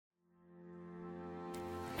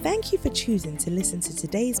Thank you for choosing to listen to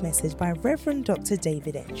today's message by Reverend Dr.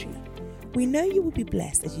 David Entry. We know you will be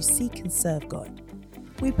blessed as you seek and serve God.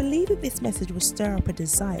 We believe that this message will stir up a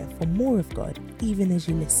desire for more of God even as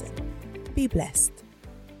you listen. Be blessed.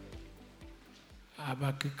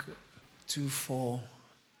 Habakkuk 2:4.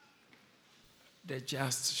 The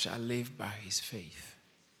just shall live by his faith.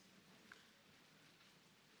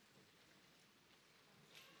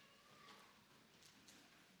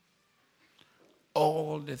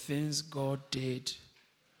 All the things God did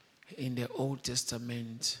in the Old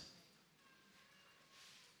Testament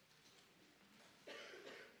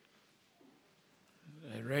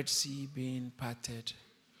the Red Sea being parted,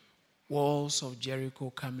 walls of Jericho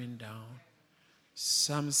coming down,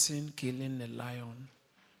 Samson killing the lion,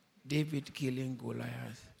 David killing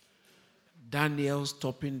Goliath, Daniel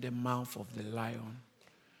stopping the mouth of the lion,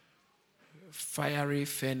 fiery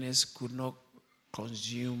furnace could not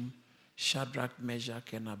consume Shadrach,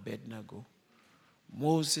 Meshach, and Abednego,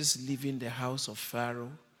 Moses leaving the house of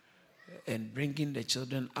Pharaoh and bringing the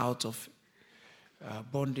children out of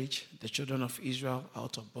bondage, the children of Israel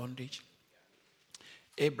out of bondage,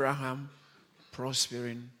 Abraham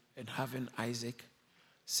prospering and having Isaac,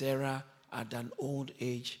 Sarah at an old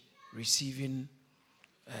age receiving,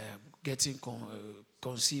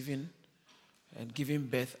 conceiving and giving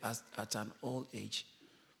birth at an old age.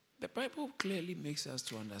 The Bible clearly makes us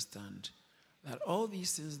to understand that all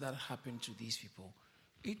these things that happened to these people,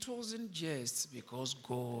 it wasn't just because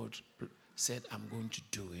God said, I'm going to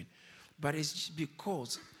do it, but it's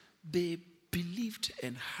because they believed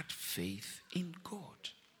and had faith in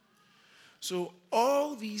God. So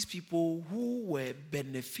all these people who were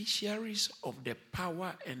beneficiaries of the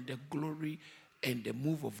power and the glory and the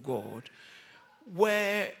move of God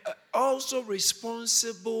were also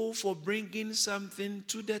responsible for bringing something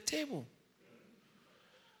to the table.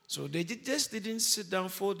 So they just didn't sit down,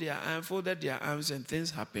 folded their arms and things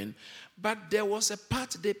happened, but there was a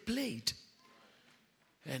part they played.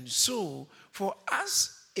 And so for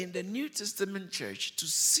us in the New Testament church to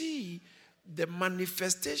see the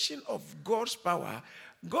manifestation of God's power,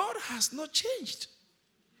 God has not changed.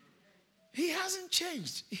 He hasn't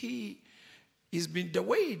changed. He's been, the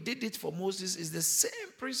way he did it for Moses is the same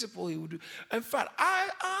principle he would do. In fact,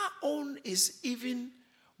 our own is even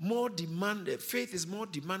more demanded. Faith is more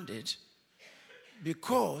demanded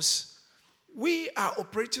because we are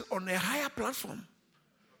operating on a higher platform.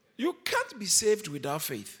 You can't be saved without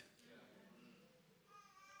faith.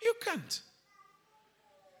 You can't.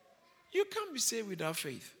 You can't be saved without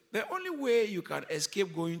faith. The only way you can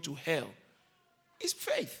escape going to hell is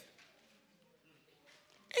faith.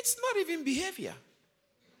 It's not even behavior.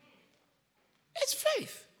 It's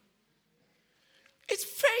faith. It's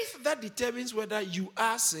faith that determines whether you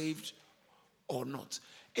are saved or not.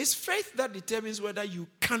 It's faith that determines whether you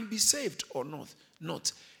can be saved or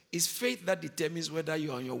not. It's faith that determines whether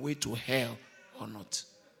you're on your way to hell or not.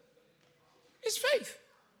 It's faith.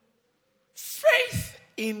 Faith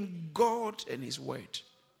in God and his word.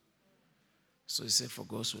 So he said, for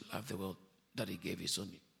God so loved the world that he gave his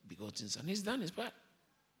only begotten son. He's done his part.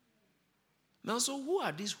 Now, so who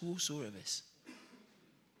are these whosoevers?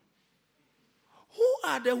 Who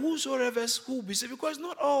are the whosoevers who will be saved? Because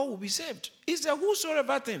not all will be saved. It's a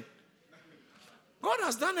whosoever thing. God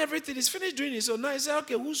has done everything. He's finished doing it. So now he said,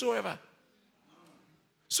 okay, whosoever.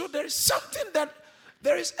 So there is something that,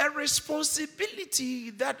 there is a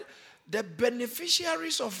responsibility that the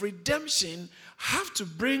beneficiaries of redemption have to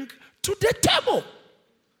bring to the table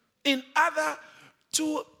in order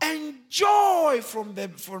to enjoy from the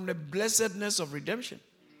blessedness of redemption.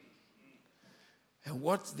 And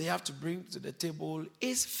what they have to bring to the table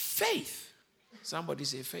is faith. Somebody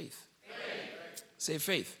say faith. Faith. Say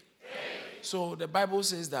faith. Faith. So the Bible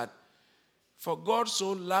says that, for God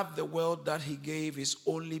so loved the world that he gave his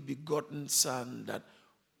only begotten son, that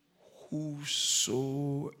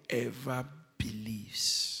whosoever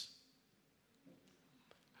believes.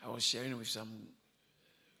 I was sharing with some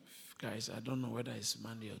guys, I don't know whether it's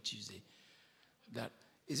Monday or Tuesday, that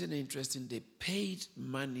isn't it interesting? They paid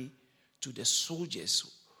money to the soldiers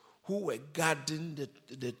who were guarding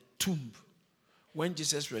the tomb when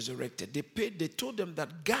Jesus resurrected. They told them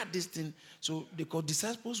that guard this thing, so the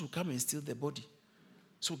disciples will come and steal the body.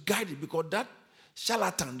 So guard it, because that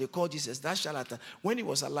charlatan, they call Jesus, that charlatan, when he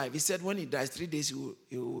was alive, he said when he dies 3 days he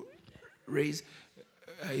will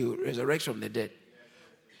resurrect from the dead.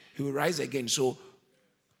 He will rise again. So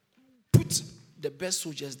put the best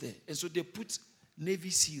soldiers there. And so they put Navy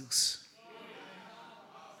SEALs.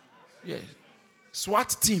 Yeah.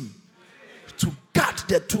 SWAT team to guard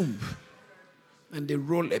the tomb. And they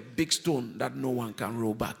roll a big stone that no one can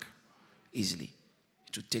roll back easily.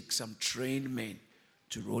 to take some trained men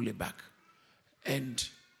to roll it back. And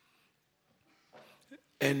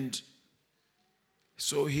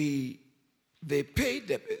so they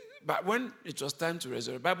paid, but when it was time to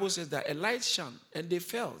resurrect, the Bible says that a light shone and they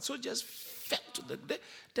fell. So just fell to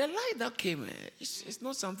the light that came. It's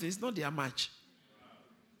not something, it's not their match.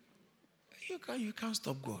 You can't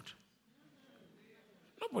stop God.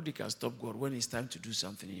 Nobody can stop God when it's time to do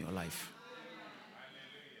something in your life.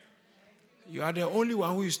 You are the only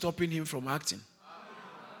one who is stopping him from acting.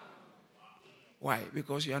 Why?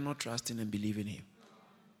 Because you are not trusting and believing him.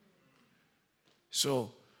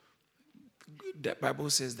 So, the Bible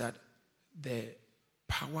says that the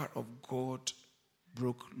power of God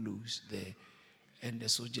broke loose there. And the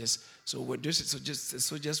soldiers, the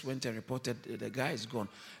soldiers went and reported the guy is gone.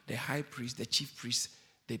 The high priest, the chief priest,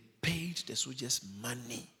 they paid the soldiers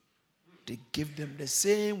money. They gave them the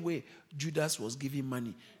same way Judas was giving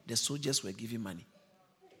money. The soldiers were giving money.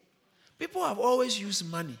 People have always used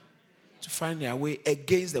money to find their way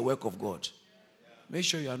against the work of God. Make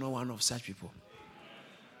sure you are not one of such people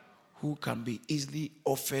who can be easily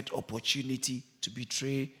offered opportunity to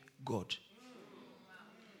betray God.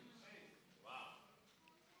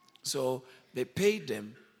 So they paid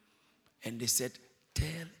them and they said,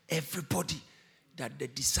 tell everybody that the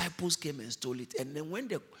disciples came and stole it. And then when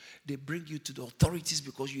they bring you to the authorities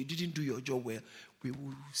because you didn't do your job well, we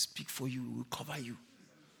will speak for you, we will cover you.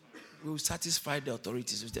 We will satisfy the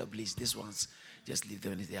authorities with their please. These ones, just leave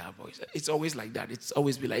them in their voice. It's always like that. It's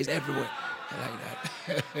always been like, it's everywhere like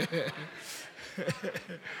that.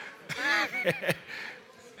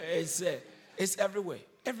 It's everywhere.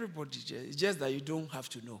 Everybody, it's just that you don't have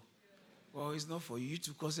to know. Well, it's not for you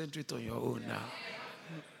to concentrate on your own now.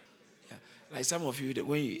 Yeah. Like some of you,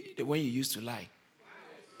 when you used to lie,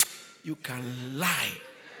 you can lie.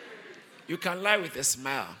 You can lie with a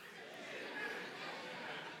smile.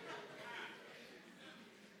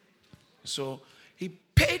 So he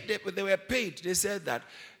paid them, but they were paid. They said that,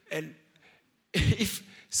 and if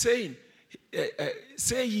saying,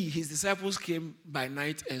 say his disciples came by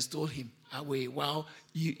night and stole him away while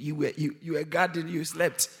you were guarding, you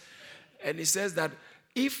slept. And he says that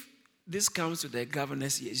if this comes to the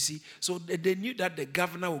governor's ear, you see, so they knew that the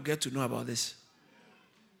governor will get to know about this.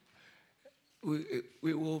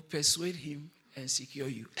 We will persuade him and secure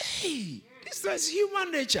you. Hey, this is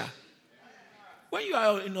human nature. When you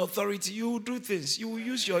are in authority, you will do things. You will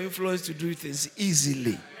use your influence to do things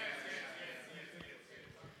easily.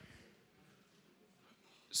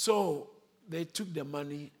 So they took the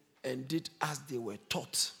money and did as they were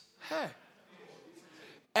taught. Hey.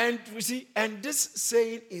 And we see, and this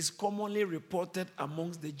saying is commonly reported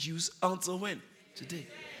amongst the Jews until when? Today.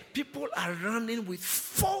 People are running with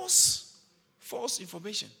false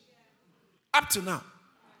information. Up to now.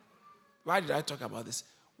 Why did I talk about this?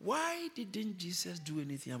 Why didn't Jesus do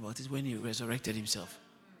anything about it when he resurrected himself?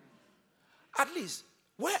 At least,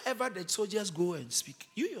 wherever the soldiers go and speak,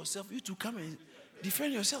 you yourself, you to come and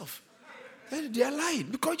defend yourself. They are lying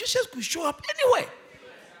because Jesus could show up anywhere.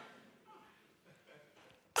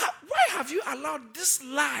 Why have you allowed this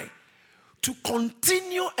lie to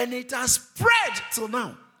continue and it has spread till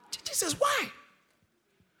now? Jesus, why?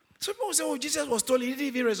 Some people say, oh, Jesus was told he didn't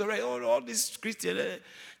even resurrect. All these Christians.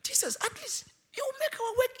 Jesus, at least he will make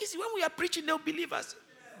our work easy. When we are preaching, they'll believe us.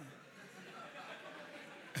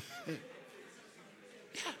 Yeah.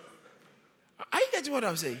 Are you getting what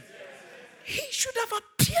I'm saying? He should have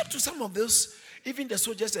appeared to some of those, even the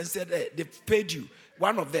soldiers, and said, they paid you.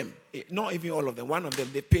 One of them, not even all of them, one of them,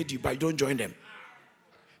 they paid you, but don't join them.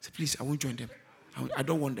 Say, please, I won't join them. I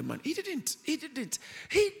don't want the money. He didn't. He doesn't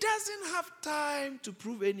have time to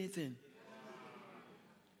prove anything.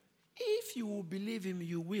 If you will believe him,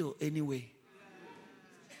 you will anyway.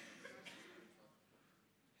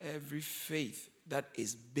 Every faith that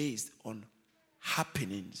is based on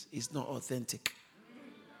happenings is not authentic.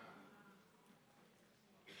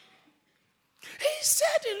 He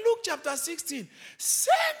said in Luke chapter 16,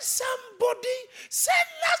 send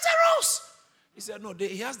Lazarus. He said, no,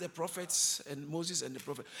 he has the prophets and Moses and the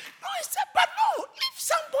prophet. No, he said, but no, if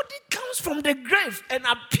somebody comes from the grave and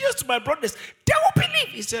appears to my brothers, they will believe.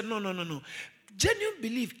 He said, no. Genuine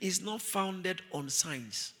belief is not founded on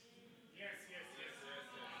signs. Yes.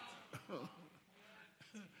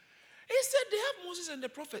 He said they have Moses and the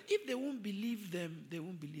prophet. If they won't believe them, they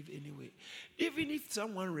won't believe anyway. Even if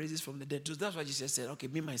someone raises from the dead, so that's why Jesus said, okay,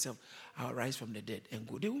 me myself, I'll rise from the dead and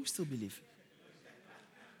go. They won't still believe.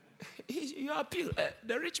 You appeal,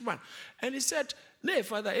 the rich man. And he said, nay,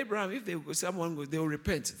 Father Abraham, if someone goes, they will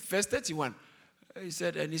repent. Verse 31. He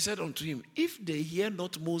said unto him, if they hear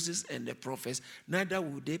not Moses and the prophets, neither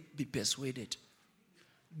will they be persuaded.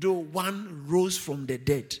 though one rose from the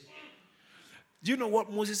dead. Do you know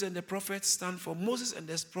what Moses and the prophets stand for? Moses and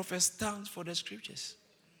the prophets stand for the scriptures.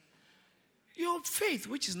 Your faith,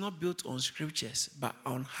 which is not built on scriptures but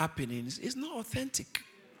on happenings, is not authentic.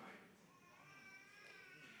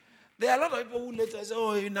 There are a lot of people who later say,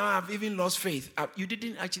 oh, now I've even lost faith. You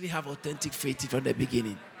didn't actually have authentic faith from the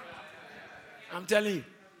beginning. I'm telling you.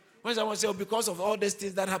 When someone says, oh, because of all these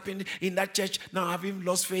things that happened in that church, now I've even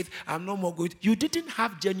lost faith, I'm no more good. You didn't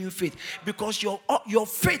have genuine faith because your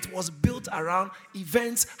faith was built around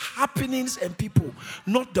events, happenings, and people,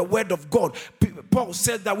 not the word of God. Paul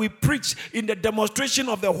said that we preach in the demonstration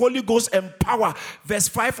of the Holy Ghost and power. Verse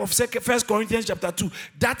 5 of 1 Corinthians chapter 2,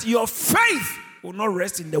 that your faith will not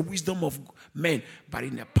rest in the wisdom of men, but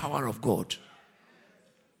in the power of God.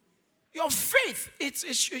 Your faith, it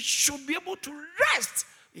should be able to rest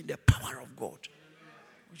in the power of God,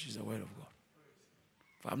 which is the word of God.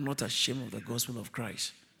 For I'm not ashamed of the gospel of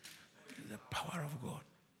Christ. The power of God.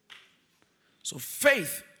 So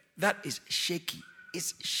faith that is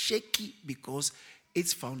shaky because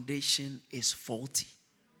its foundation is faulty.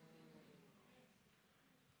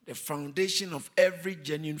 The foundation of every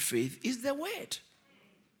genuine faith is the word.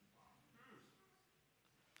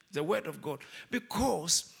 The word of God.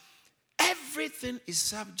 Because everything is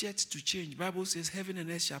subject to change. The Bible says heaven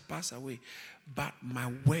and earth shall pass away, but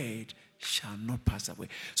my word shall not pass away.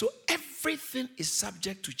 So everything is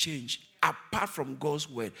subject to change apart from God's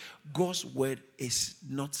word. God's word is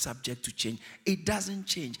not subject to change. It doesn't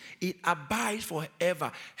change. It abides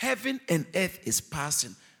forever. Heaven and earth is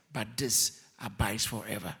passing, but this abides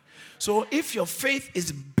forever. So if your faith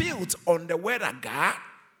is built on the word of God,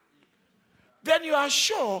 then you are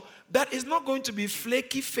sure that it's not going to be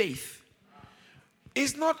flaky faith.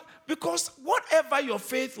 It's not, because whatever your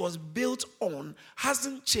faith was built on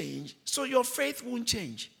hasn't changed, so your faith won't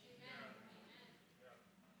change.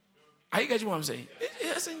 Are you getting what I'm saying?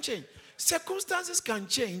 It hasn't changed. Circumstances can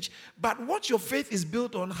change, but what your faith is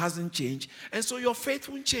built on hasn't changed, and so your faith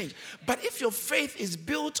won't change. But if your faith is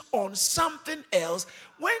built on something else,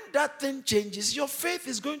 when that thing changes, your faith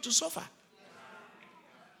is going to suffer.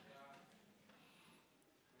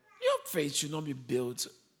 Your faith should not be built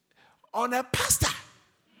on a pastor.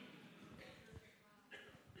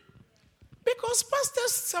 Because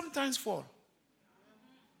pastors sometimes fall.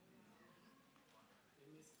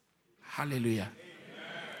 Hallelujah.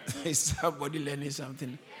 Is somebody learning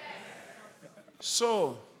something?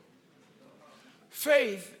 So,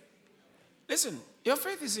 faith, listen, your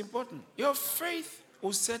faith is important. Your faith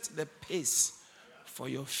will set the pace for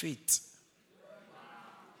your faith.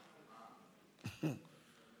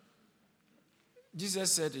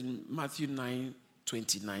 Jesus said in Matthew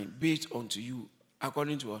 9:29, be it unto you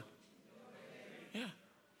according to what? Yeah.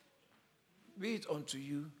 Be it unto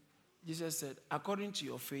you. Jesus said, according to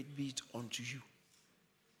your faith, be it unto you.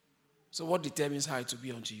 So what determines how it will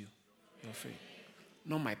be unto you? Your faith.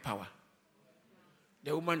 Not my power.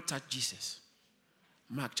 The woman touched Jesus.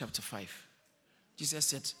 Mark chapter 5. Jesus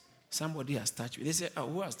said, somebody has touched me. They said, oh,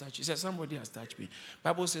 who has touched you? He said, somebody has touched me.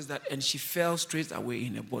 Bible says that, and she fell straight away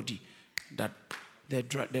in her body, that the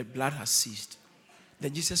blood has ceased.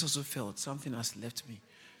 Then Jesus also felt something has left me.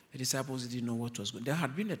 The disciples didn't know what was going on. There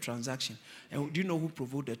had been a transaction. And do you know who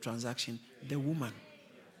provoked the transaction? The woman.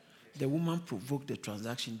 The woman provoked the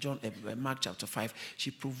transaction. Mark chapter 5.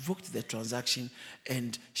 She provoked the transaction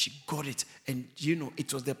and she got it. And you know,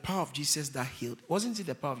 it was the power of Jesus that healed. Wasn't it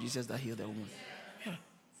the power of Jesus that healed the woman? Yeah.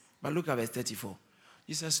 But look at verse 34.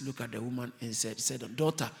 Jesus looked at the woman and said,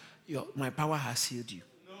 daughter, my power has healed you.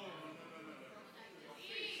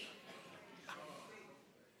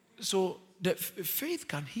 So the faith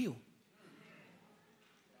can heal.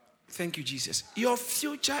 Thank you, Jesus. Your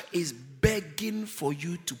future is begging for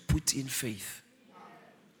you to put in faith.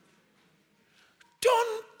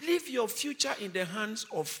 Don't leave your future in the hands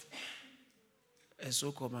of a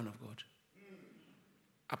so-called man of God.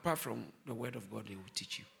 Apart from the word of God, they will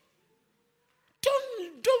teach you.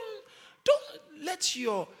 Don't let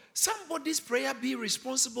somebody's prayer be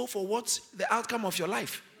responsible for what's the outcome of your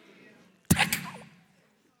life. Take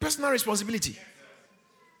personal responsibility.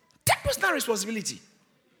 Take personal responsibility.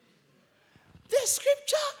 The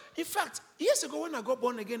scripture, in fact, years ago when I got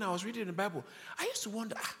born again, I was reading the Bible. I used to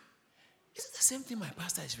wonder, is it the same thing my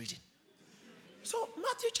pastor is reading? So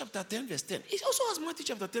Matthew chapter 10 verse 10. It also has Matthew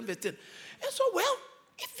chapter 10 verse 10. And so, well,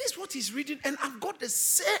 if this is what he's reading and I've got the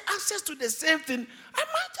same access to the same thing, I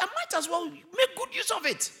might as well make good use of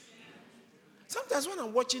it. Sometimes when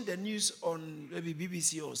I'm watching the news on maybe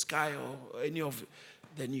BBC or Sky or any of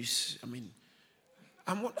the news,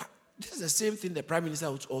 this is the same thing the Prime Minister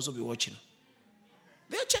would also be watching.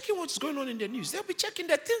 They're checking what's going on in the news. They'll be checking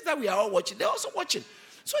the things that we are all watching. They're also watching.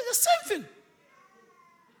 So it's the same thing.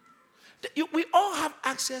 We all have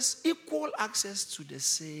access, equal access to the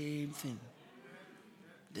same thing.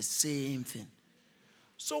 The same thing.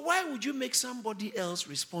 So why would you make somebody else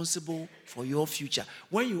responsible for your future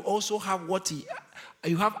when you also have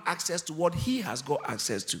you have access to what he has got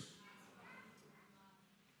access to?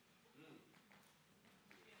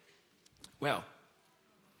 Well,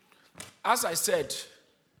 as I said,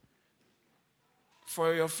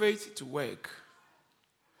 for your faith to work,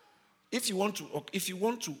 if you want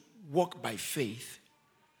to walk by faith,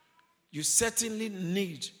 you certainly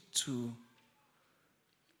need to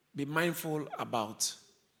be mindful about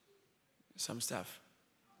some stuff.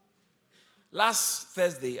 Last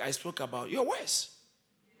Thursday, I spoke about your words.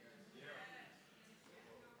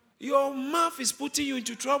 Your mouth is putting you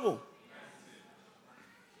into trouble.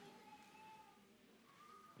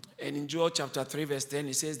 And in Joel chapter 3, verse 10,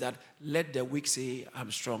 it says that let the weak say,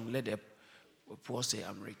 I'm strong. Let the poor say,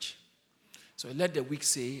 I'm rich. So let the weak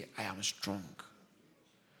say, I am strong.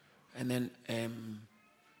 And then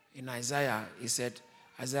in Isaiah, he said,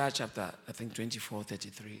 Isaiah chapter,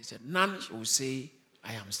 24:33, he said, none will say,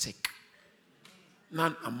 I am sick.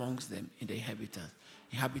 None amongst them in the inhabitants.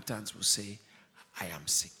 Inhabitants will say, I am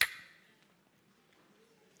sick.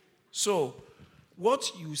 So,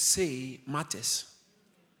 what you say matters.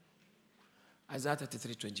 Isaiah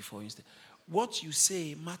 33:24 instead. What you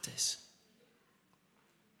say matters.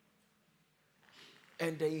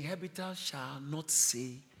 And the inhabitants shall not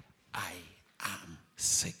say, I am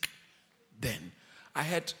sick. Then, I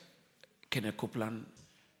heard Kenneth Copeland.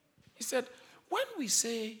 He said, when we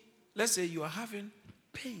say, let's say you are having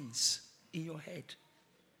pains in your head,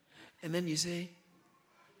 and then you say,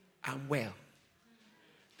 I'm well.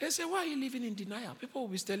 They say, why are you living in denial? People will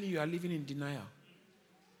be telling you are living in denial.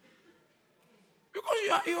 Because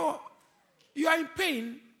you are in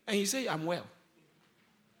pain, and you say, I'm well.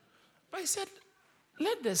 But he said,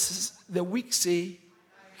 let the weak say,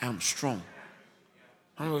 I'm strong.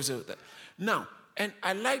 Now, and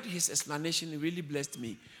I liked his explanation. It really blessed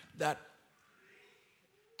me. That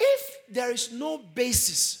if there is no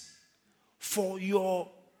basis for your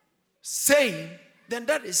saying, then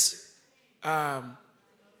that is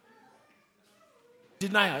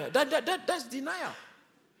denial. That's denial.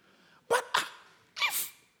 But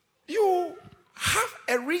if you have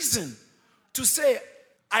a reason to say,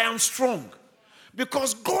 I am strong,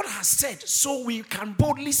 because God has said, so we can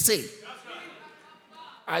boldly say.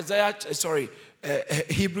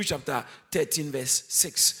 Hebrews chapter 13, verse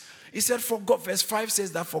 6. He said, for God, verse 5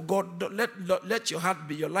 says that for God, let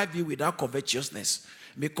your life be without covetousness.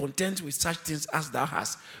 Be content with such things as thou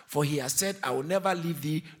hast. For he has said, I will never leave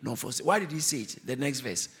thee nor forsake. Why did he say it? The next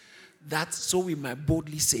verse. That so we might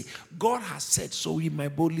boldly say. God has said, so we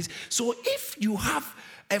might boldly say. So if you have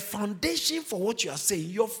a foundation for what you are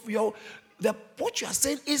saying, what you are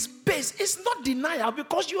saying is based. It's not denial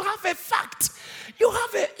because you have a fact.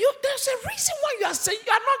 There's a reason why you are saying.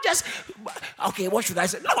 You are not just, okay, what should I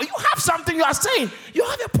say? No, you have something you are saying. You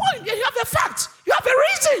have a point. You have a fact. You have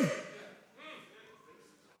a reason.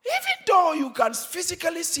 Even though you can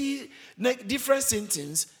physically see different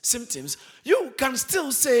symptoms, you can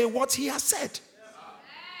still say what he has said.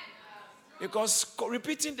 Because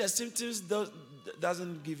repeating the symptoms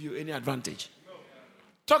doesn't give you any advantage.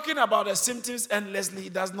 Talking about the symptoms endlessly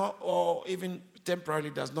does not, or even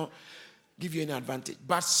temporarily, does not give you any advantage.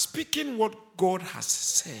 But speaking what God has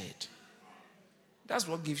said, that's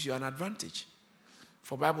what gives you an advantage.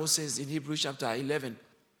 For Bible says in Hebrews chapter 11,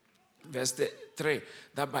 verse 3,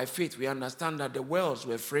 that by faith we understand that the worlds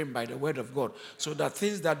were framed by the word of God, so that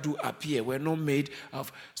things that do appear were not made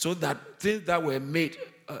of, so that things that were made,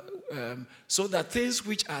 so that things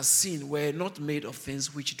which are seen were not made of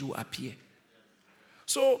things which do appear.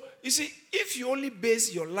 So, you see, if you only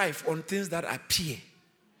base your life on things that appear,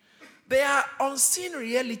 they are unseen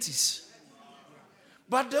realities.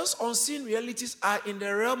 But those unseen realities are in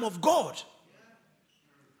the realm of God.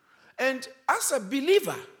 And as a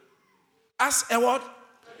believer, as a what?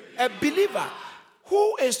 A believer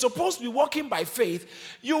who is supposed to be walking by faith,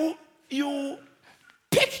 you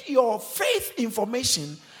pick your faith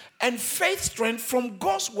information and faith strength from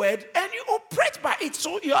God's word, and you operate by it.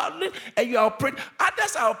 So you are operating.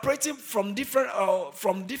 Others are operating from different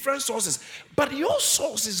sources, but your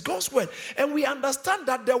source is God's word. And we understand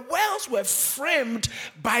that the worlds were framed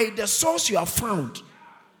by the source you have found.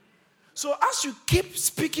 So as you keep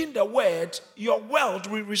speaking the word, your world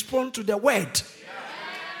will respond to the word.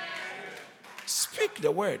 Speak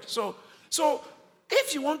the word. So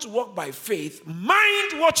if you want to walk by faith,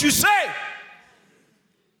 mind what you say.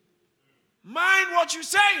 Mind what you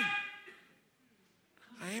say.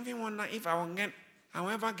 I even wonder if I will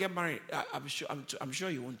ever get married. I'm sure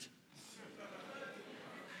you won't.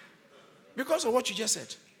 Because of what you just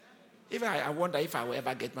said. If I wonder if I will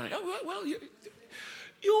ever get married. Oh, well,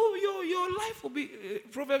 your life will be,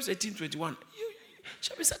 Proverbs 18:21. You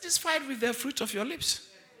shall be satisfied with the fruit of your lips.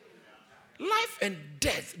 Life and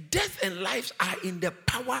death and life are in the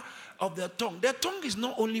power of the tongue. The tongue is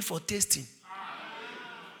not only for tasting.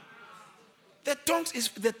 The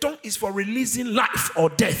tongue is for releasing life or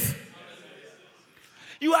death.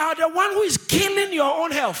 You are the one who is killing your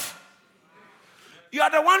own health. You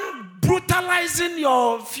are the one brutalizing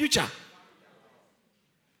your future.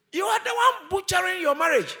 You are the one butchering your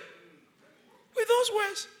marriage. With those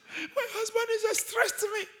words, my husband is a stress to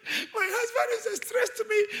me. My husband is a stress to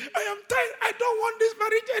me. I am tired. I don't want this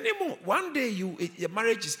marriage anymore. One day your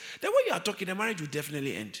marriage is, the way you are talking, the marriage will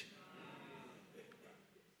definitely end.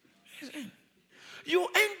 You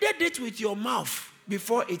ended it with your mouth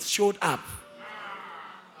before it showed up.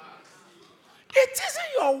 It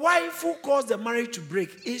isn't your wife who caused the marriage to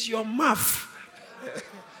break. It's your mouth.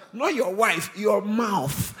 Not your wife, your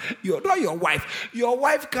mouth. Not your wife. Your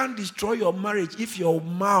wife can't destroy your marriage if your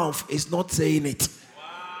mouth is not saying it.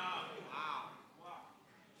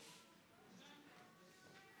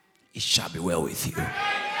 It shall be well with you.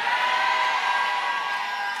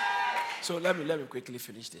 So let me quickly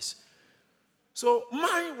finish this. So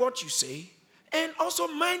mind what you say and also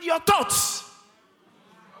mind your thoughts.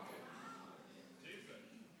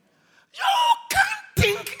 You can't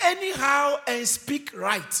think anyhow and speak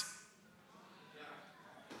right.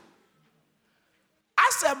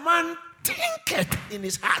 As a man thinketh in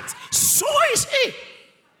his heart, so is he.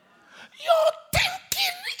 Your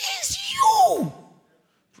thinking is you.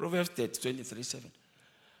 Proverbs 23:7.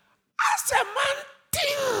 As a man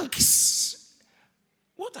thinks,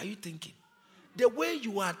 what are you thinking? The way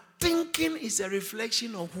you are thinking is a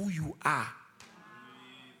reflection of who you are.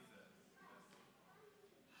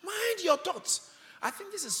 Mind your thoughts. I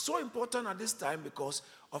think this is so important at this time because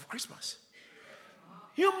of Christmas.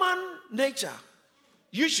 Human nature,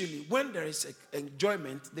 usually when there is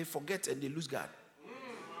enjoyment, they forget and they lose God.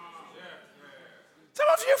 Some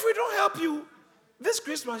of you, if we don't help you, this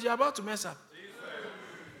Christmas you're about to mess up.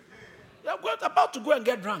 You're about to go and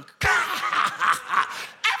get drunk.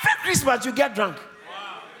 Every Christmas you get drunk.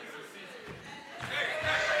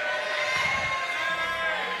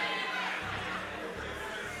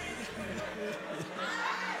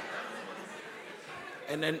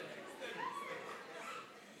 And then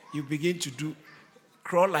you begin to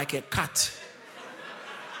crawl like a cat.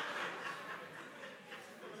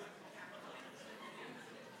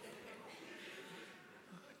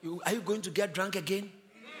 Are you going to get drunk again?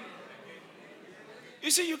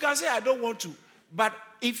 You see, you can say, I don't want to. But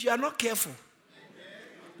if you are not careful,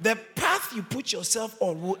 the path you put yourself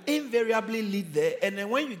on will invariably lead there. And then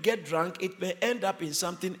when you get drunk, it may end up in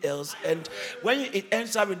something else. And when it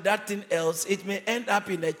ends up in that thing else, it may end up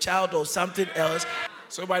in a child or something else.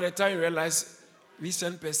 So by the time you realize,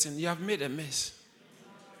 listen, person, you have made a mess.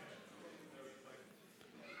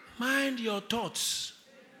 Mind your thoughts.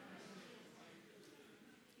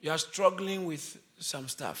 You are struggling with some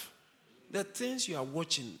stuff. The things you are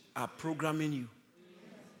watching are programming you.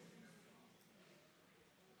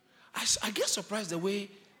 I get surprised the way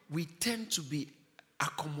we tend to be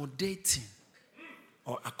accommodating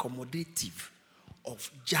or accommodative of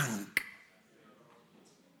junk.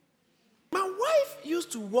 My wife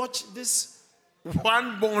used to watch this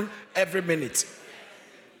one born every minute.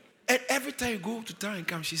 And every time you go to town and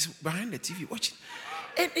come, she's behind the TV watching.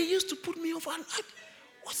 And it used to put me off.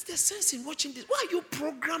 What's the sense in watching this? Why are you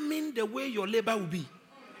programming the way your labor will be?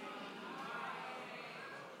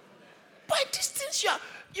 By these things,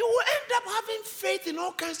 you will end up having faith in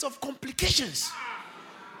all kinds of complications.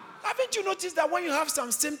 Haven't you noticed that when you have some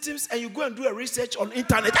symptoms and you go and do a research on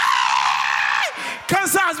internet,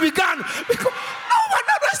 cancer has begun? Because, no,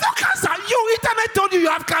 there's no cancer. You, internet told you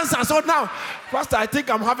have cancer. So now, Pastor, I think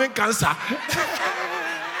I'm having cancer.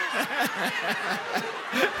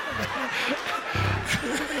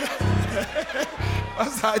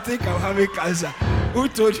 Pastor, I think I'm having cancer. Who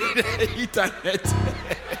told you the internet?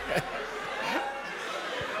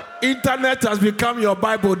 Internet has become your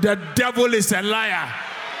Bible. The devil is a liar.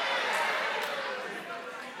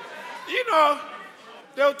 You know,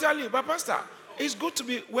 they'll tell you, but Pastor, it's good to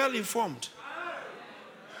be well informed.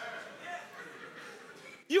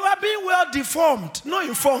 You are being well deformed, not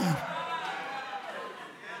informed.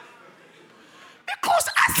 Because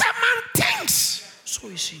as a man thinks, so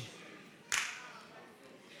is he.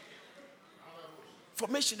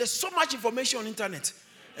 Information, there's so much information on the internet.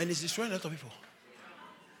 And it's destroying a lot of people.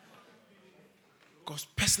 Because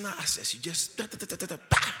personal access, you just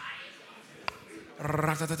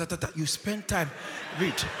you spend time.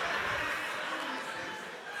 Read.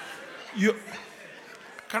 You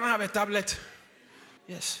can I have a tablet?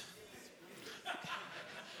 Yes.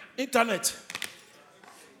 Internet.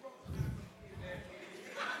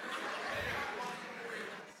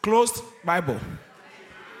 Closed Bible.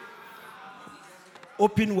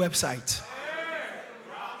 Open website.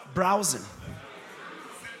 Browsing.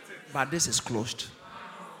 But this is closed.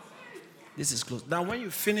 This is closed. Now, when you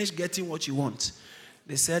finish getting what you want,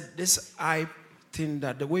 they said this eye thing,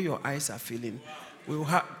 that the way your eyes are feeling,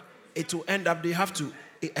 it will end up, they have to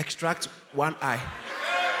extract one eye.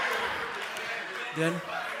 Then,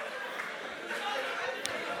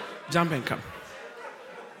 jump and come.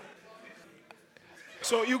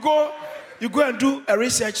 So you go and do a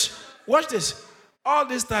research. Watch this. All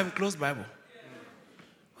this time, closed Bible.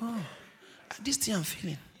 Oh, this thing I'm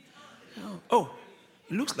feeling. Oh,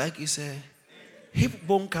 it looks like it's a hip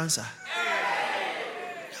bone cancer.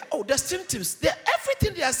 Oh, the symptoms.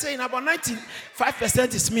 Everything they are saying, about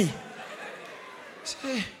 95% is me.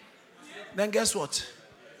 Say, then guess what?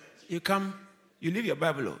 You leave your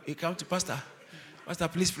Bible. You come to Pastor. Pastor,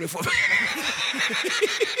 please pray for me.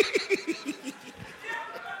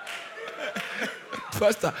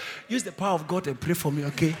 Pastor, use the power of God and pray for me,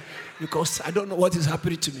 okay? Because I don't know what is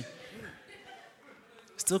happening to me.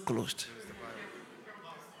 Still closed.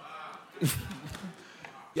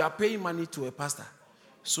 You are paying money to a pastor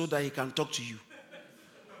so that he can talk to you.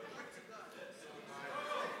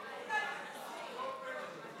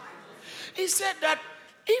 He said that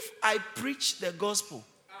if I preach the gospel,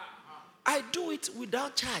 I do it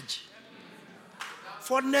without charge.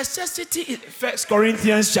 For necessity, 1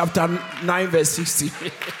 Corinthians chapter 9, verse 16.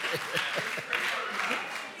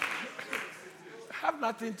 Have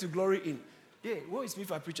nothing to glory in. Yeah, what is me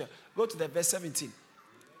for a preacher? Go to the verse 17.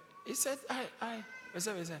 He said, verse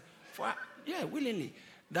 17 said, willingly,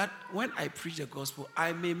 that when I preach the gospel,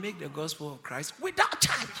 I may make the gospel of Christ without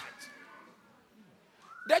charge.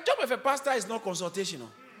 The job of a pastor is not consultational.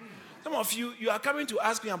 Some of you are coming to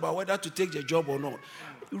ask me about whether to take the job or not.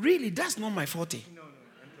 Really, that's not my forte.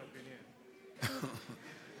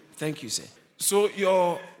 Thank you, sir. So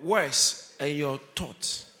your words and your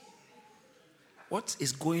thoughts, what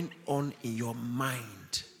is going on in your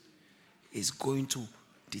mind is going to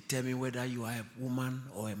determine whether you are a woman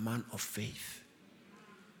or a man of faith.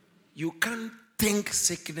 You can't think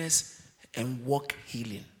sickness and walk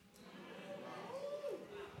healing.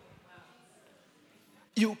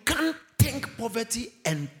 You can't think poverty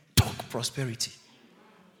and talk prosperity.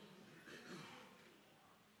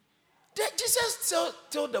 Jesus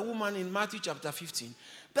told the woman in Matthew chapter 15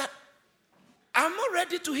 that I'm not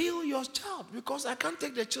ready to heal your child because I can't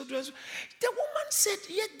take the children's. The woman said,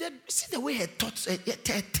 see the way her thoughts, her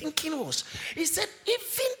thinking was. He said,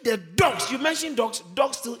 even the dogs, you mentioned dogs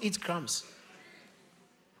still eat crumbs.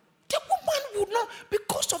 The woman would not,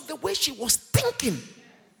 because of the way she was thinking.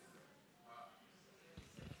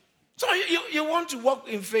 So you want to walk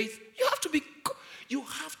in faith, you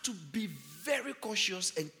have to be very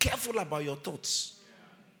cautious and careful about your thoughts.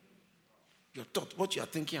 Your thought, what you are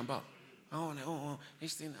thinking about.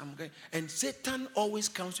 This thing, I'm going. And Satan always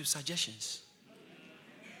comes with suggestions.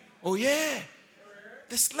 Oh yeah.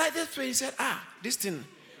 The slightest way he said, this thing,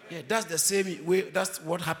 that's the same way, that's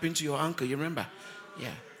what happened to your uncle, you remember?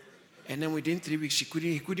 Yeah. And then within 3 weeks,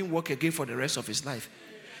 he couldn't walk again for the rest of his life.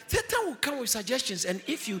 Satan will come with suggestions, and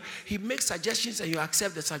if he makes suggestions and you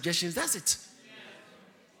accept the suggestions, that's it.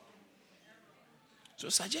 So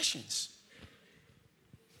suggestions.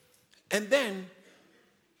 And then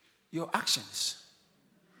your actions.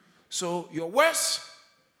 So your words,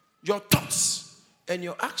 your thoughts, and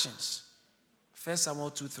your actions. 1 Samuel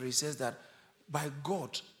 2:3 says that by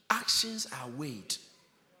God, actions are weighed.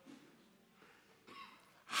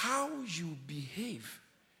 How you behave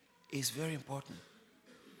is very important.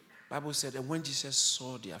 Bible said that when Jesus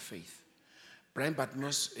saw their faith, Brian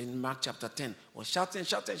Bartimaeus in Mark chapter 10 was shouting,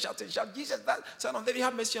 Jesus, that son of David,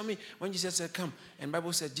 have mercy on me. When Jesus said, come, and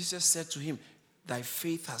Bible said, Jesus said to him, thy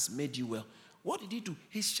faith has made you well. What did he do?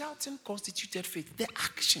 His shouting constituted faith. The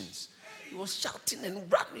actions. He was shouting and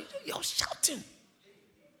running. He was shouting.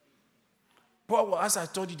 Paul, as I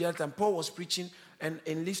told you the other time, Paul was preaching, and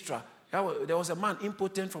in Lystra, there was a man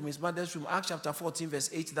impotent from his mother's womb. Acts chapter 14, verse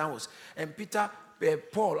 8 downwards. And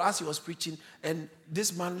Paul, as he was preaching, and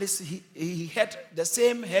this man, listen, he had the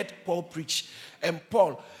same head Paul preached. And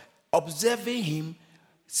Paul, observing him,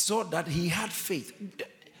 saw that he had faith.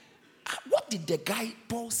 What did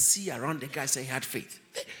Paul see around the guy say he had faith?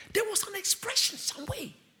 There was an expression some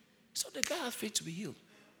way. So the guy had faith to be healed.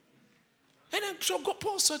 And then so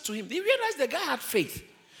Paul said to him, he realized the guy had faith.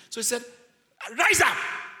 So he said, rise up.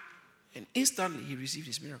 And instantly he received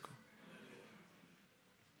his miracle.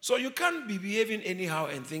 So you can't be behaving anyhow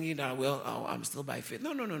and thinking that, well, I'm still by faith.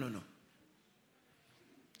 No.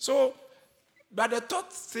 So, but the third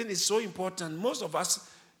thing is so important. Most of us,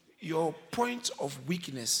 your point of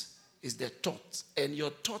weakness is the thoughts. And your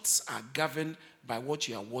thoughts are governed by what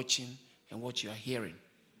you are watching and what you are hearing.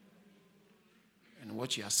 And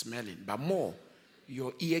what you are smelling. But more,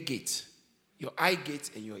 your ear gate, your eye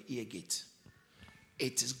gate and your ear gate.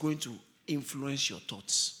 It is going to influence your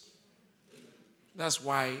thoughts. That's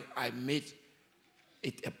why I made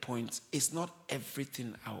it a point. It's not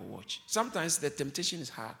everything I will watch. Sometimes the temptation is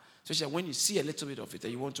hard, especially when you see a little bit of it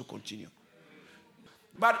and you want to continue.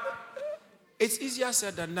 But it's easier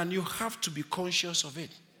said than done. You have to be conscious of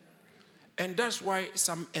it. And that's why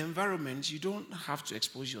some environments you don't have to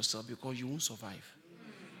expose yourself because you won't survive.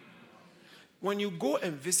 When you go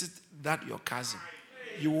and visit that your cousin,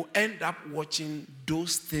 you will end up watching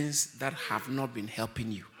those things that have not been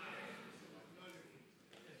helping you.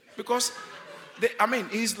 Because,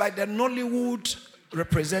 he's like the Nollywood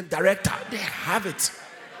director. They have it.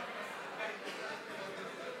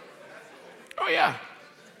 Oh, yeah.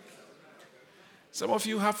 Some of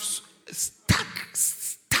you have stack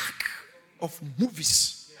of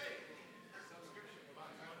movies.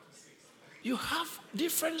 You have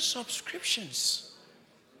different subscriptions.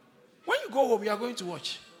 When you go home, you are going to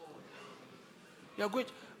watch.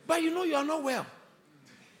 But you know you are not well.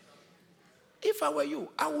 If I were you,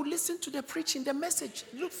 I would listen to the preaching, the message.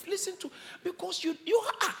 Listen to, because you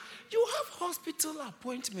have hospital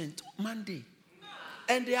appointment Monday.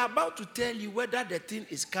 And they are about to tell you whether the thing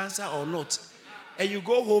is cancer or not. And you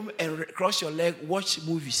go home and cross your leg, watch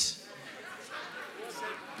movies.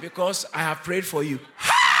 Because I have prayed for you.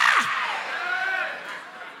 Ha!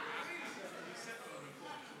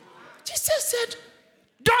 Jesus said,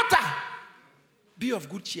 daughter, be of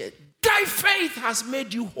good cheer. Thy faith has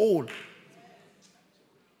made you whole.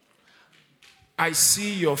 I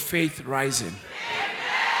see your faith rising.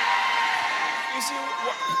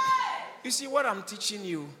 You see what I'm teaching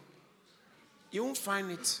you, you won't find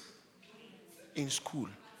it in school.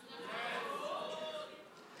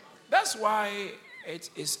 That's why it's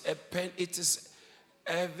a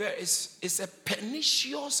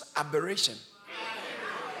pernicious aberration.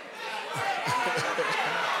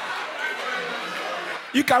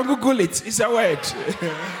 You can Google it. It's a word.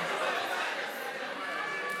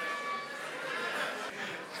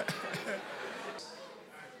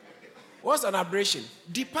 What's an aberration?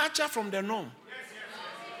 Departure from the norm.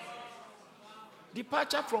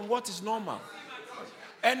 Departure from what is normal.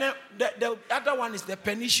 And then the other one is the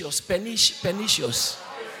pernicious. Pernicious.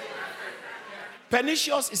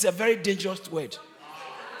 Pernicious is a very dangerous word.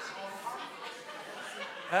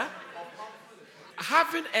 Huh?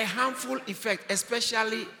 Having a harmful effect,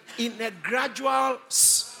 especially in a gradual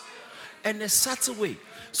and a subtle way.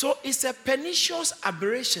 So it's a pernicious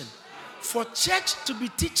aberration for church to be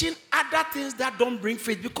teaching other things that don't bring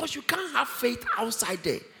faith, because you can't have faith outside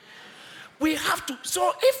there. We have to.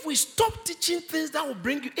 So if we stop teaching things that will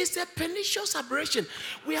bring you, it's a pernicious aberration.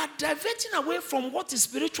 We are diverting away from what is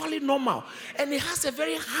spiritually normal, and it has a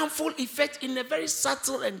very harmful effect in a very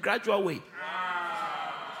subtle and gradual way.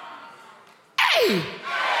 Hey!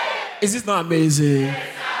 Is this not amazing?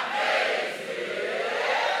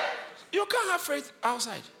 You can't have faith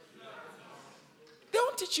outside. They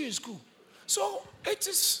won't teach you in school. So it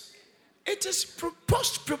is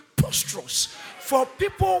preposterous for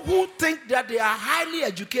people who think that they are highly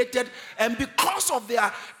educated, and because of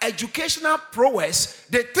their educational prowess,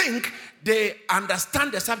 they think they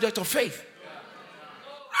understand the subject of faith.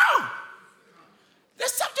 No. The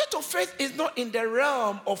subject of faith is not in the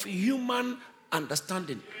realm of human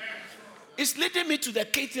understanding. It's leading me to the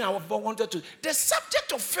key thing I wanted to. The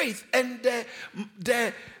subject of faith and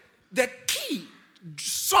the key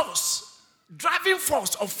source, driving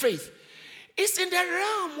force of faith is in the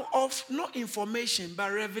realm of not information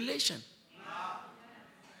but revelation.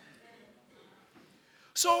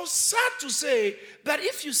 So sad to say that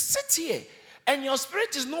if you sit here and your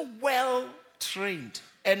spirit is not well trained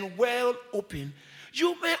and well open,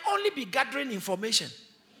 you may only be gathering information.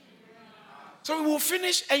 So we will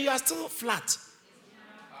finish and you are still flat.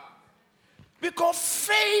 Because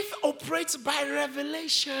faith operates by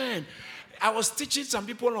revelation. I was teaching some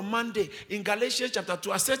people on Monday in Galatians chapter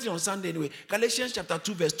 2. I said it on Sunday anyway. Galatians chapter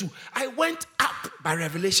 2 verse 2. I went up by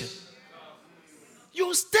revelation.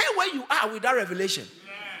 You stay where you are with that revelation.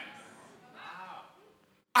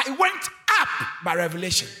 I went up by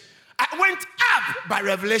revelation. I went up by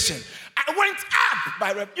revelation. I went up by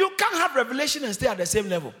revelation. You can't have revelation and stay at the same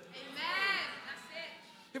level.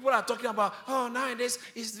 People are talking about, nowadays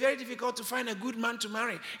it's very difficult to find a good man to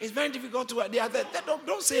marry. It's very difficult to.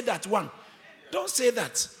 Don't say that one. Don't say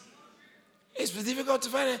that. It's difficult to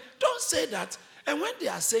find. Don't say that. And when they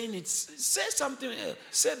are saying it, say something.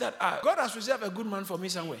 Say that God has reserved a good man for me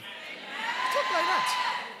somewhere. Talk like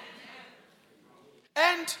that.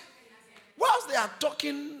 And whilst they are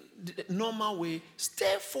talking the normal way,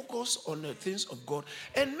 stay focused on the things of God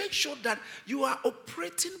and make sure that you are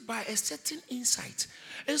operating by a certain insight.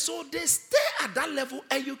 And so they stay at that level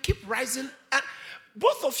and you keep rising. And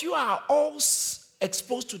both of you are all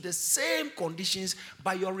exposed to the same conditions,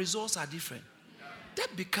 but your results are different.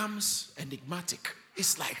 That becomes enigmatic.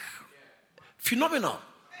 It's like phenomenal.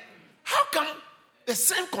 How come the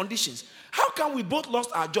same conditions? How come we both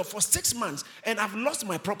lost our job for 6 months and I've lost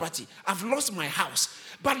my property, I've lost my house,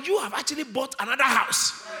 but you have actually bought another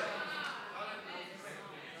house?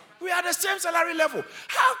 We are the same salary level.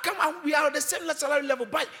 How come we are the same salary level,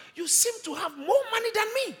 but you seem to have more money than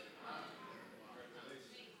me?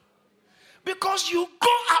 Because you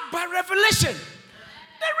go up by revelation.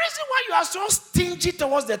 The reason why you are so stingy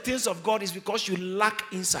towards the things of God is because you lack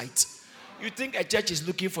insight. You think a church is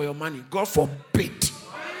looking for your money. God forbid.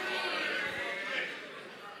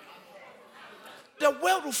 The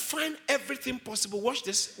world will find everything possible. Watch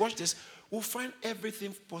this. Will find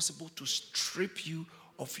everything possible to strip you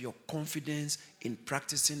of your confidence in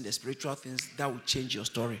practicing the spiritual things that will change your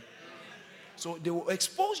story. So they will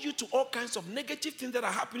expose you to all kinds of negative things that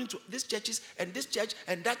are happening to these churches and this church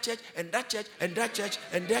and that church and that church and that church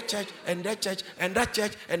and that church and that church and that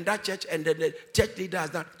church and that church, and then the church leader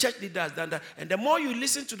has done, church leader has done that. And the more you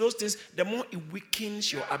listen to those things, the more it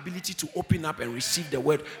weakens your ability to open up and receive the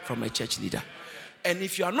word from a church leader. And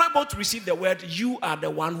if you are not able to receive the word, you are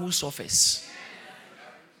the one who suffers.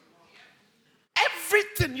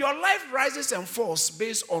 Everything, your life rises and falls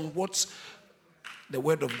based on what the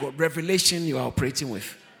word of God, revelation you are operating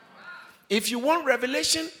with. If you want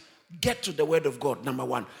revelation, get to the word of God, number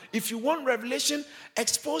one. If you want revelation,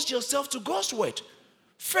 expose yourself to God's word.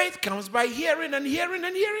 Faith comes by hearing and hearing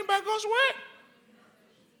and hearing by God's word.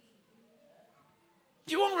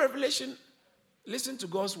 You want revelation, listen to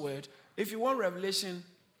God's word. If you want revelation,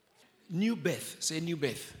 new birth, say new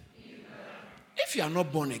birth. If you are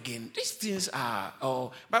not born again, these things are,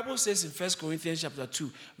 Bible says in 1 Corinthians chapter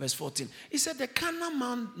 2, verse 14, it said the carnal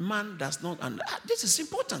man does not, this is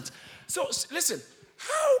important. So listen,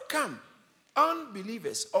 how come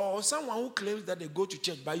unbelievers or someone who claims that they go to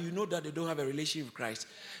church, but you know that they don't have a relationship with Christ,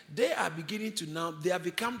 they are beginning to now, they have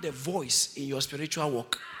become the voice in your spiritual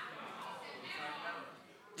walk.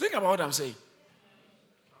 Think about what I'm saying.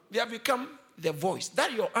 They have become the voice.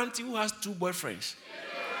 That your auntie who has 2 boyfriends.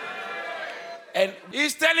 And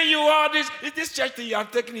he's telling you all this church thing, you are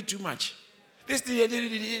taking it too much. This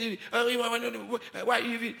thing,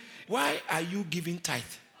 why are you giving tithe?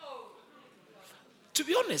 To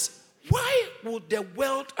be honest, why would the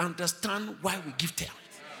world understand why we give tithe?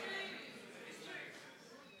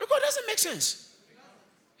 Because it doesn't make sense.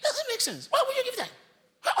 It doesn't make sense. Why would you give tithe?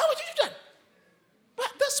 Why would you do that?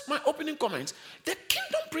 But that's my opening comment. The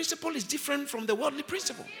kingdom principle is different from the worldly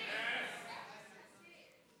principle.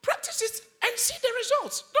 Practice it and see the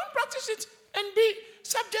results. Don't practice it and be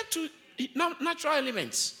subject to natural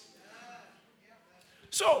elements.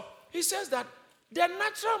 So, he says that the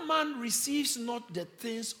natural man receives not the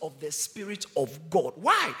things of the Spirit of God.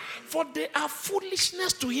 Why? For they are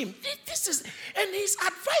foolishness to him. And he's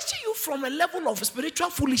advising you from a level of spiritual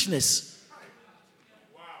foolishness.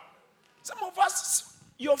 Some of us,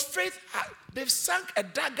 your faith, they've sunk a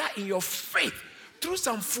dagger in your faith through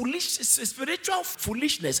some spiritual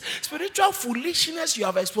foolishness. Spiritual foolishness you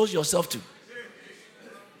have exposed yourself to.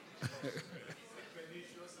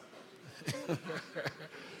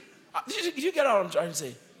 Did you get what I'm trying to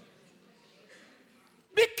say?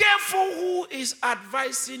 Be careful who is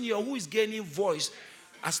advising you, who is gaining voice,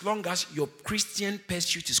 as long as your Christian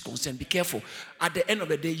pursuit is concerned. Be careful. At the end of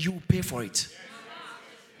the day, you will pay for it.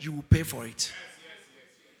 You will pay for it.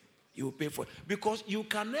 You will pay for it. Because you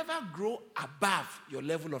can never grow above your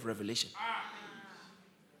level of revelation.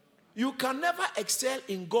 You can never excel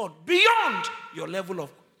in God beyond your level of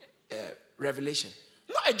revelation.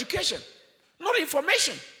 Not education. Not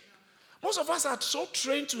information. Most of us are so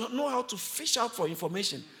trained to know how to fish out for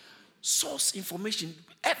information. Source information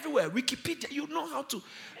everywhere. Wikipedia, you know how to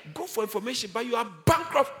go for information, but you are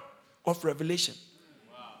bankrupt of revelation.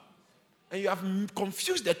 And you have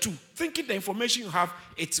confused the two, thinking the information you have,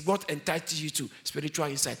 it's what entitles you to spiritual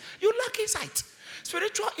insight. You lack insight.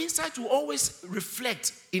 Spiritual insight will always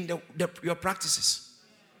reflect in your practices.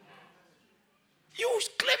 You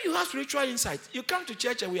claim you have spiritual insight. You come to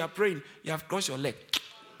church and we are praying. You have crossed your leg.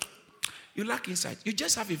 You lack insight. You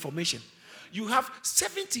just have information. You have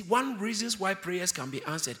 71 reasons why prayers can be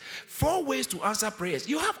answered. 4 ways to answer prayers.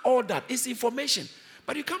 You have all that. It's information.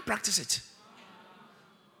 But you can't practice it.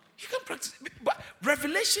 You can't practice it. But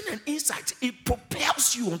revelation and insight, it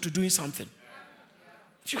propels you onto doing something.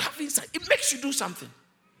 If you have insight, it makes you do something.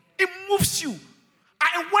 It moves you.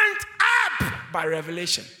 I went up by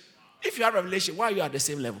revelation. If you have revelation, why are you at the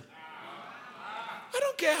same level? I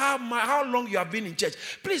don't care how long you have been in church.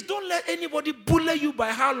 Please don't let anybody bully you by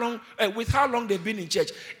with how long they've been in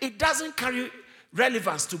church. It doesn't carry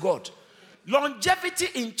relevance to God. Longevity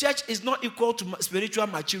in church is not equal to spiritual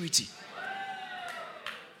maturity.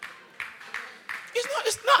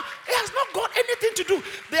 It's not. It has not got anything to do.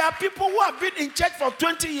 There are people who have been in church for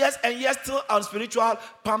 20 years and yet still on spiritual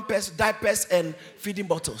pampers, diapers, and feeding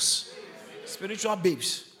bottles. Spiritual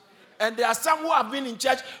babes. And there are some who have been in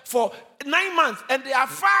church for 9 months and they are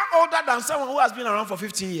far older than someone who has been around for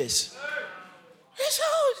 15 years. So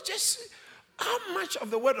just how much of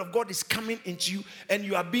the word of God is coming into you and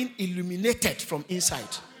you are being illuminated from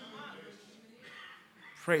inside.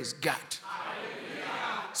 Praise God.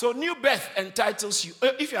 So new birth entitles you.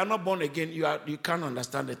 If you are not born again, you can't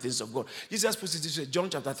understand the things of God. Jesus puts it this way, John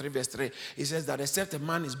chapter 3 verse 3. He says that except a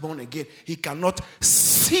man is born again, he cannot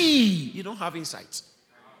see. You don't have insight.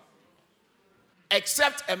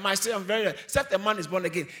 Except a man is born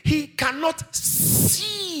again, he cannot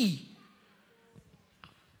see.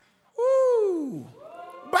 Ooh.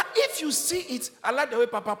 But if you see it, I like the way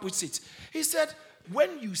Papa puts it. He said,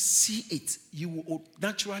 when you see it, you will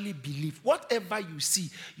naturally believe. Whatever you see,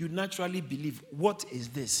 you naturally believe. What is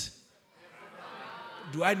this?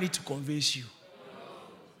 Do I need to convince you?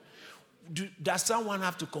 Does someone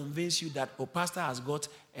have to convince you that a pastor has got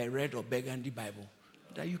a red or burgundy Bible?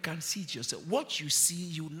 That you can see it yourself. What you see,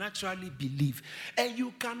 you naturally believe, and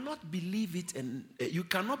you cannot believe it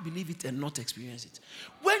and not experience it.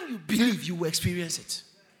 When you believe, you will experience it.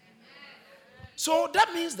 So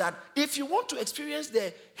that means that if you want to experience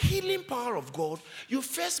the healing power of God, you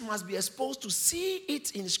first must be exposed to see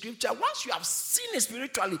it in Scripture. Once you have seen it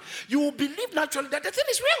spiritually, you will believe naturally that the thing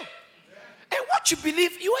is real. And what you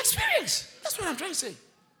believe, you experience. That's what I'm trying to say.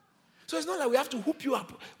 So it's not like we have to whoop you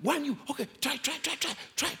up. When you, okay, try.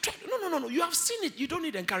 No. You have seen it. You don't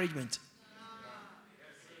need encouragement.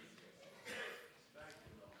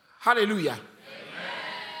 Hallelujah. Amen.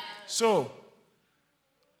 So,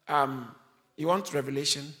 you want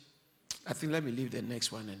revelation? I think let me leave the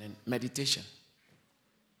next one and then meditation.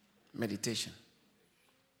 Meditation.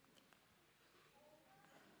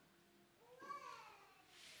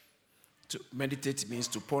 To meditate means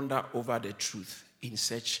to ponder over the truth in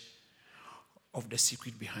search of the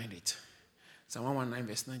secret behind it. Psalm 119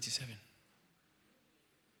 verse 97.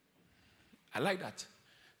 I like that.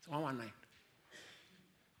 Psalm 119.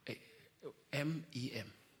 M-E-M.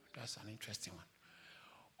 That's an interesting one.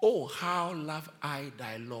 Oh, how love I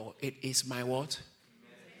thy law. It is my what?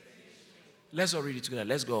 Let's all read it together.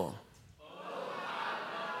 Let's go.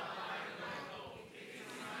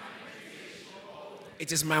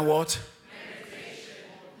 It is my what?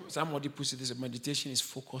 Somebody puts it this: meditation is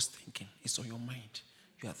focused thinking. It's on your mind.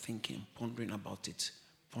 You are thinking, pondering about it,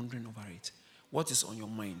 pondering over it. What is on your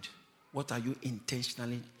mind? What are you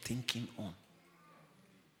intentionally thinking on?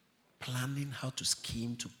 Planning how to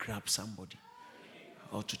scheme to grab somebody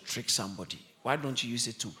or to trick somebody. Why don't you use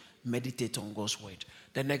it to meditate on God's word?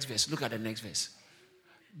 The next verse. Look at the next verse.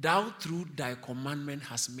 Thou through thy commandment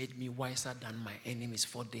hast made me wiser than my enemies,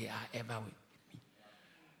 for they are ever with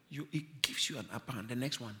me. It gives you an upper hand. The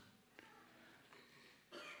next one.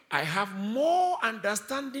 I have more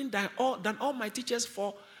understanding than all my teachers,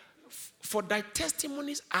 for thy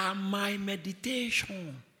testimonies are my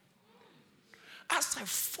meditation. As I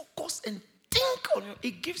focus and think on it,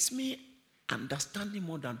 it gives me understanding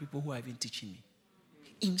more than people who have been teaching me.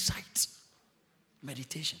 Insights.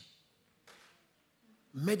 Meditation.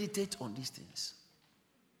 Meditate on these things.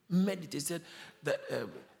 Meditate. Said that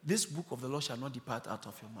this book of the law shall not depart out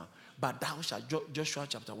of your mouth, but thou shalt, Joshua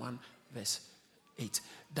chapter 1 verse 8,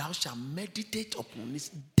 thou shalt meditate upon this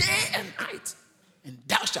day and night, and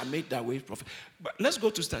thou shalt make thy way prophet. But let's go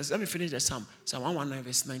to stats. Let me finish the Psalm 119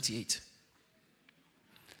 verse 98.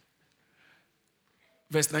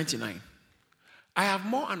 Verse 99. I have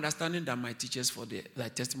more understanding than my teachers, for thy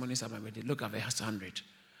testimonies are my meditation. Look at verse 100.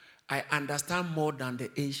 I understand more than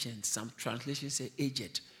the ancients. Some translations say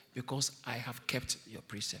aged, because I have kept your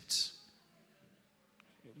precepts.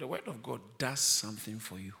 The word of God does something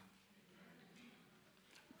for you.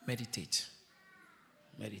 Meditate.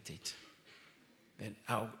 Meditate. Then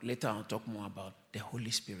later I'll talk more about the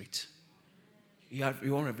Holy Spirit.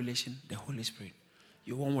 You want revelation? The Holy Spirit.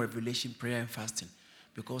 You want revelation, prayer and fasting.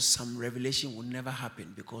 Because some revelation will never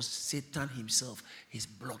happen because Satan himself is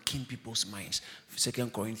blocking people's minds. 2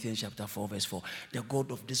 Corinthians chapter 4 verse 4. The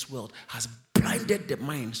God of this world has blinded the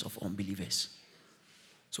minds of unbelievers.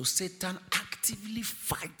 So Satan actively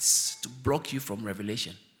fights to block you from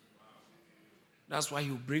revelation. That's why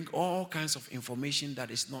you bring all kinds of information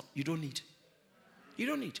that is not, you don't need. You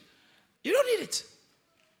don't need. You don't need it.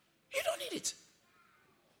 You don't need it.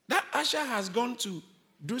 That usher has gone to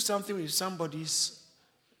do something with somebody's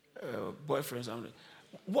boyfriend.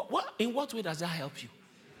 In what way does that help you?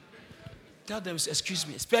 Tell them, excuse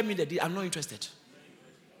me, spare me the deal. I'm not interested.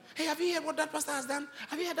 Hey, have you heard what that pastor has done?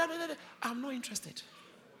 Have you heard that? I'm not interested.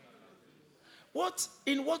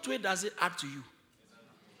 In what way does it add to you?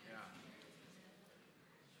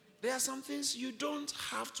 There are some things you don't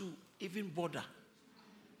have to even bother.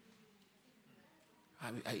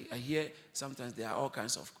 I hear sometimes there are all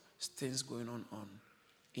kinds of things going on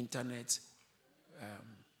internet.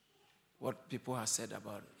 What people have said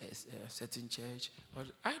about a certain church. But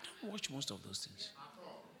I don't watch most of those things.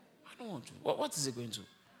 I don't want to. What is it going to?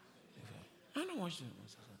 I don't watch it.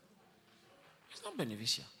 It's not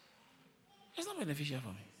beneficial. It's not beneficial for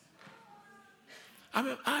me.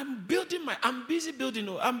 I'm busy building.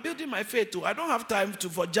 I'm building my faith too. I don't have time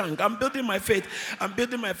for junk. I'm building my faith.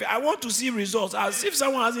 I want to see results. As if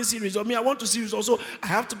someone hasn't seen results, I want to see results. So I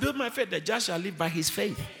have to build my faith. The just shall live by his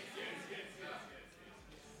faith.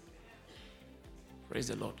 Praise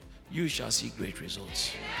the Lord. You shall see great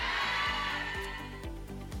results.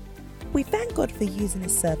 We thank God for using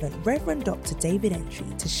his servant, Reverend Dr. David Entry,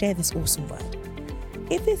 to share this awesome word.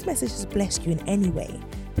 If this message has blessed you in any way,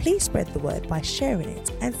 please spread the word by sharing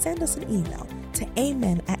it and send us an email to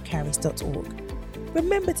amen@charis.org.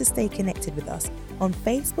 Remember to stay connected with us on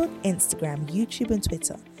Facebook, Instagram, YouTube and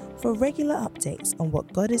Twitter for regular updates on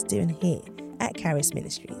what God is doing here at Charis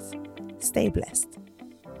Ministries. Stay blessed.